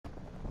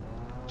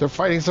They're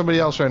fighting somebody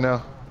else right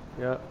now.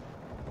 Yeah.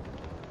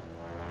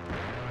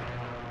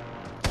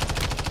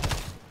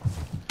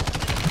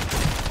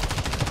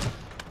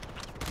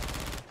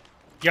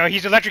 Yo,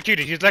 he's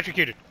electrocuted. He's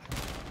electrocuted.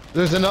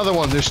 There's another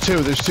one. There's two.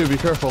 There's two. Be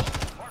careful.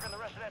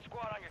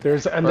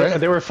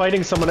 They were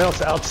fighting someone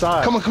else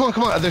outside. Come on, come on,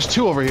 come on. There's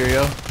two over here,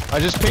 yo. I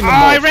just pinged them both.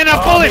 I ran out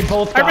of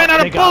bullets. I ran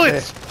out of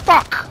bullets.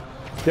 Fuck.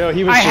 No,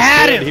 he was just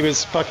dead. He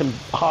was fucking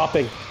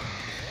hopping.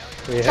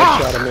 He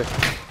headshot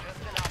him.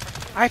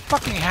 I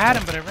fucking had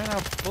him, but I ran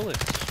out of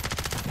bullets.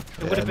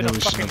 It would have been a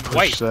fucking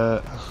wipe.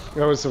 That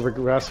was a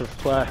regressive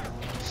play.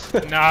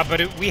 Nah,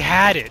 but we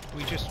had it.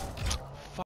 We just